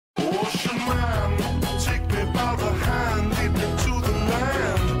man, take me by the hand, lead me to the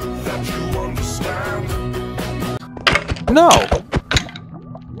land that you understand. No!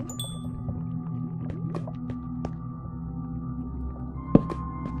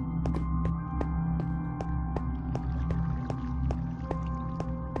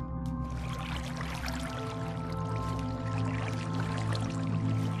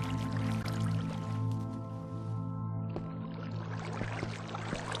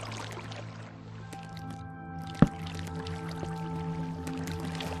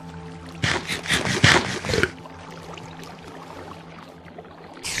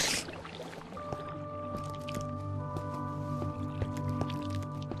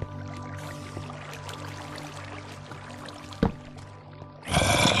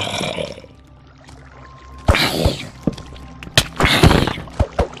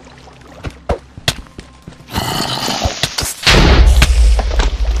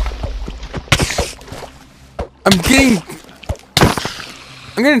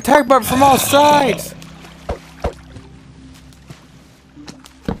 I'm getting attacked by from all sides.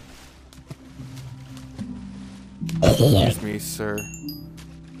 Excuse me, sir.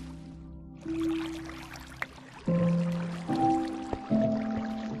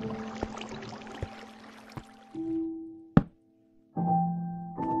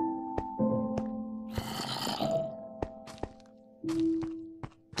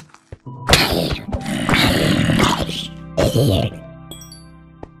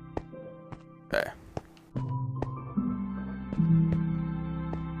 Okay.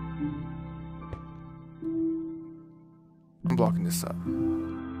 I'm blocking this up.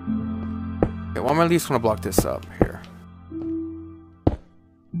 Okay, well, I'm at least want to block this up here.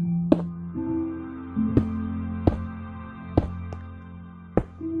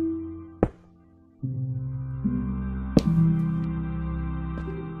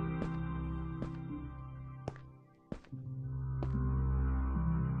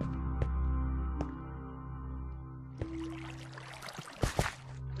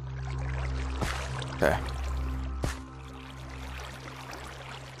 Okay.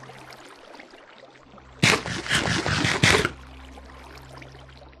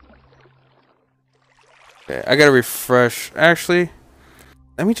 Okay, I gotta refresh. Actually,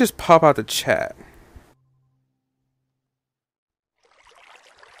 let me just pop out the chat.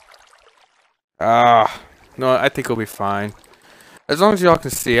 Ah, no, I think it'll be fine. As long as y'all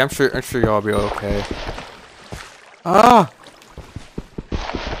can see, I'm sure y'all will be okay. Ah!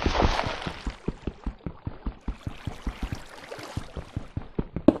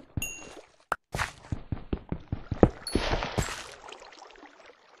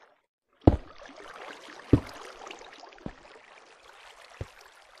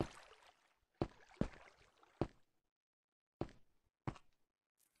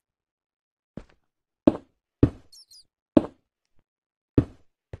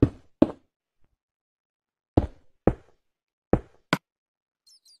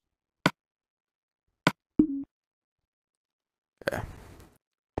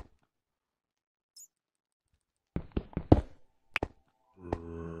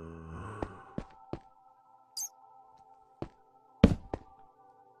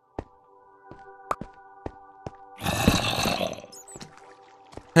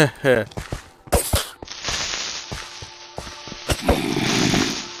 Okay. Heh.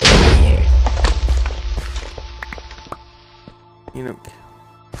 You know,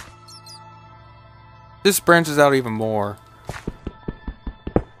 this branches out even more.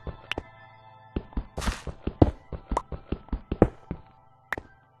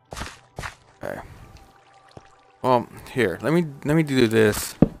 Okay. Well, here, let me do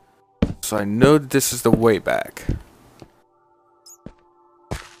this, so I know that this is the way back.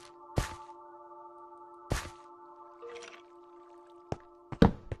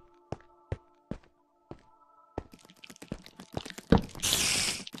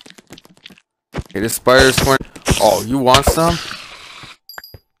 Okay, this spider's going. Oh, you want some?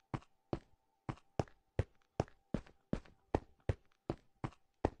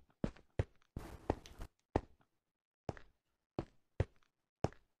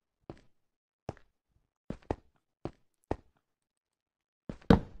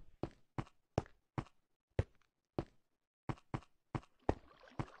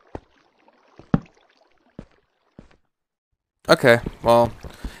 Okay, well,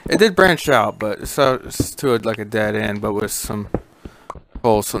 it did branch out, but it's to like a dead end, but with some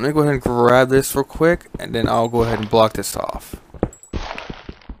holes. So let me go ahead and grab this real quick, and then I'll go ahead and block this off.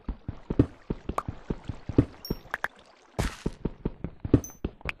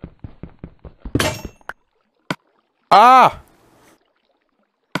 Ah!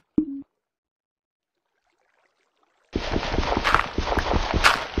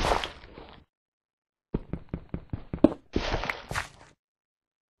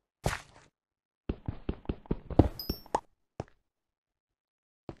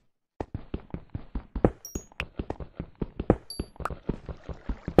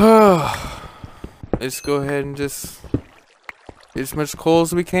 Let's go ahead and just get as much coal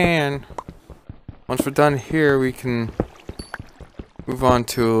as we can. Once we're done here, we can move on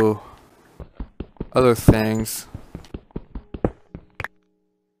to other things.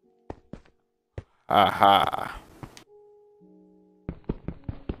 Aha.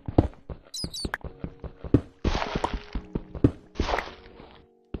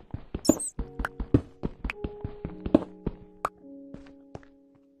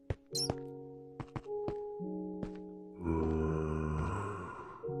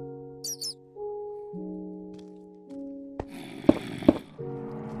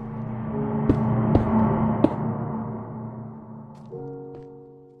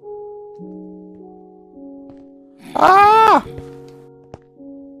 Ah!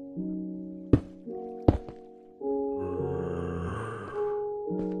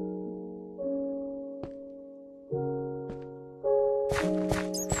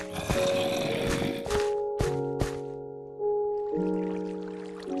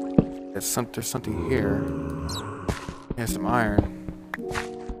 There's something here. Here's some iron.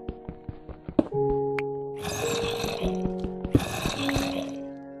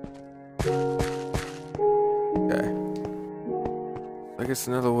 I guess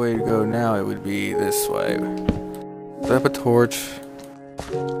another way to go now, it would be this way. Set up a torch.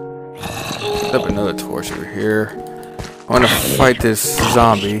 Set up another torch over here. I want to fight this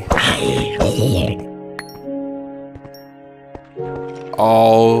zombie.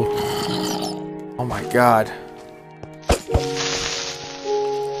 Oh my god.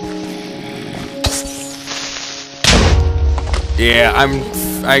 Yeah,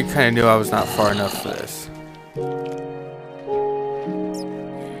 I kind of knew I was not far enough for this.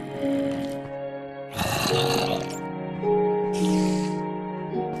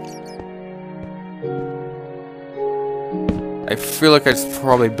 I feel like it's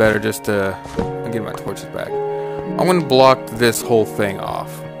probably better just to get my torches back. I'm gonna block this whole thing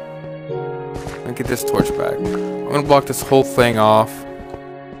off. And get this torch back. I'm gonna block this whole thing off,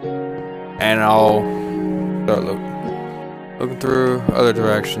 and I'll start looking through other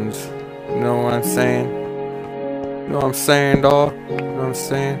directions. You know what I'm saying? You know what I'm saying, dawg? You know what I'm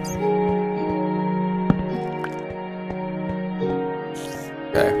saying?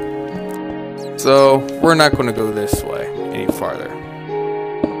 Okay. So we're not gonna go this way any farther.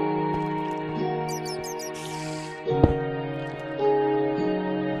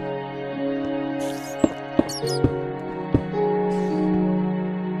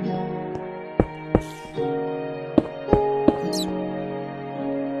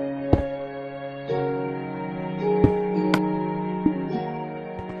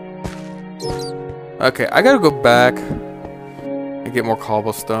 Okay, I gotta go back and get more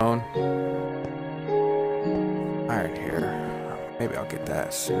cobblestone. Iron here. Maybe I'll get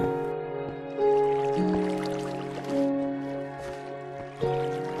that soon.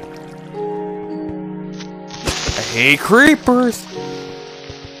 I hate creepers!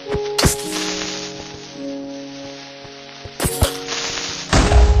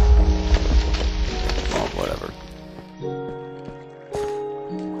 Oh, whatever.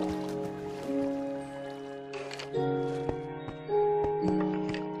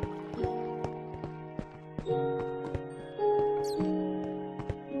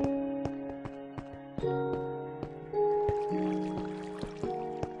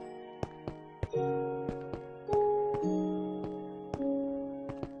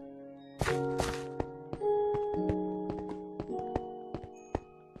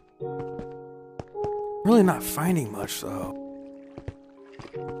 Really not finding much though.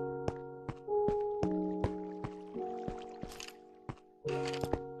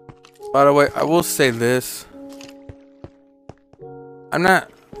 By the way, I will say this. I'm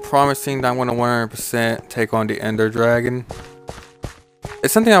not promising that I'm going to 100% take on the Ender Dragon.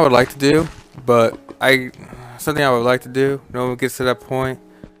 It's something I would like to do, but something I would like to do. No one gets to that point.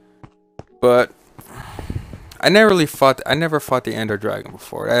 But I never fought the Ender Dragon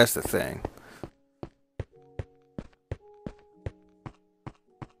before. That's the thing.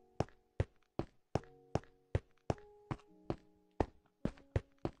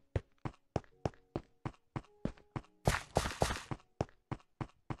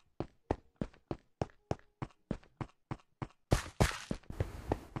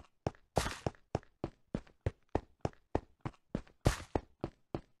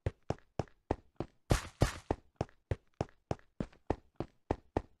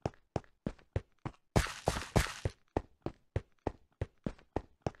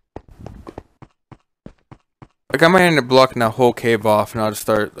 Like I might end up blocking that whole cave off, and I'll just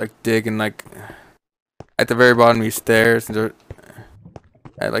start like digging like at the very bottom of these stairs, and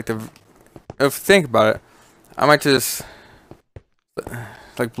I like to, if think about it, I might just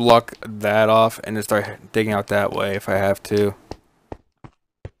like block that off and just start digging out that way if I have to.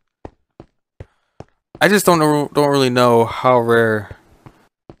 I just don't really know how rare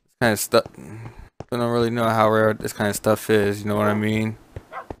this kind of stuff. Don't really know how rare this kind of stuff is. You know what I mean?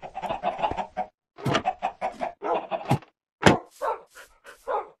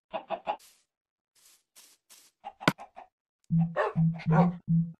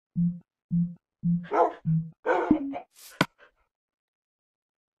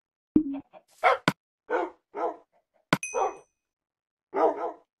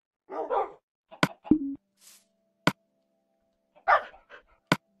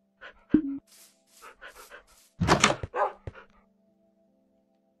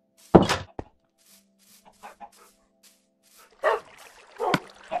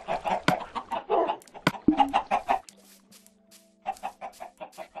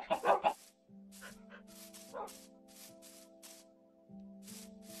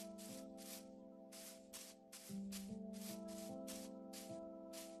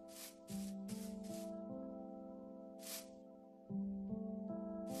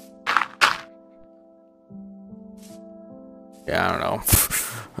 Yeah, I don't know.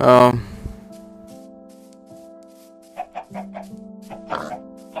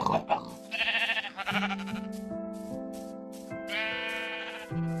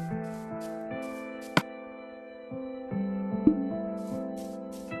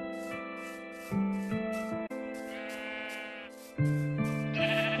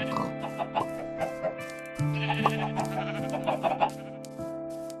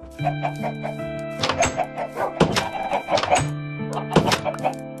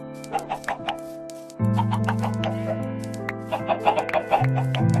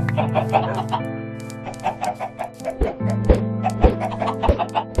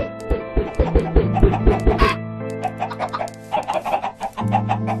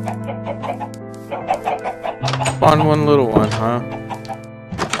 On one little one, huh?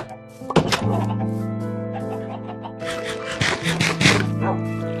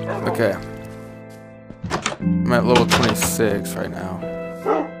 Okay. I'm at level 26 right now.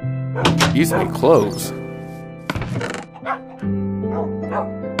 Used to be close.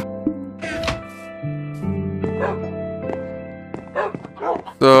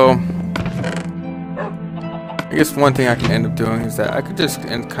 So, I guess one thing I can end up doing is that I could just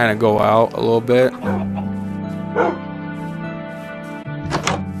kind of go out a little bit.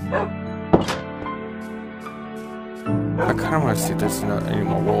 I kind of want to see if there's not any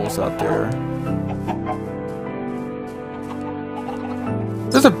more wolves out there.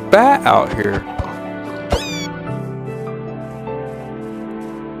 There's a bat out here.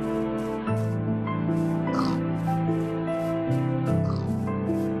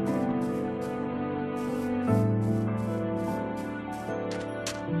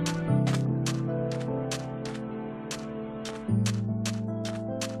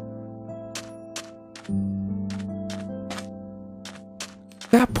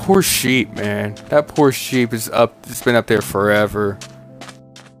 That poor sheep, man. That poor sheep is up. It's been up there forever.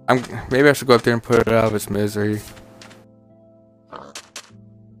 Maybe I should go up there and put it out of its misery.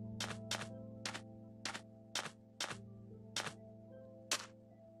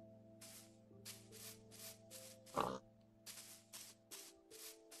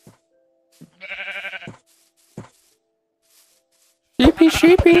 Sheepy,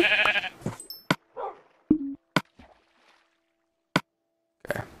 sheepy.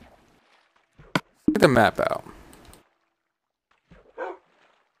 Okay. Get the map out.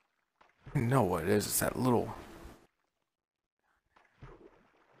 I know what it is. It's that little.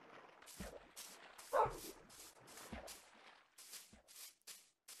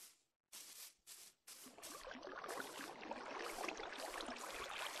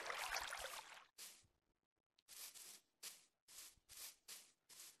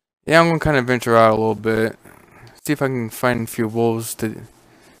 Yeah, I'm gonna kind of venture out a little bit. See if I can find a few wolves to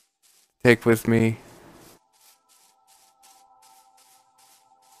take with me.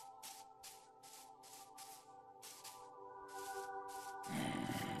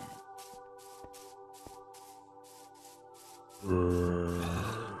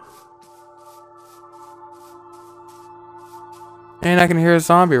 And I can hear a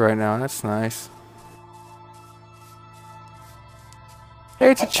zombie right now. That's nice.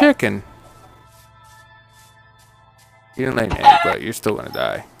 Hey, it's a chicken. You didn't lay an egg, but you're still gonna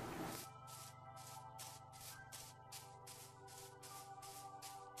die.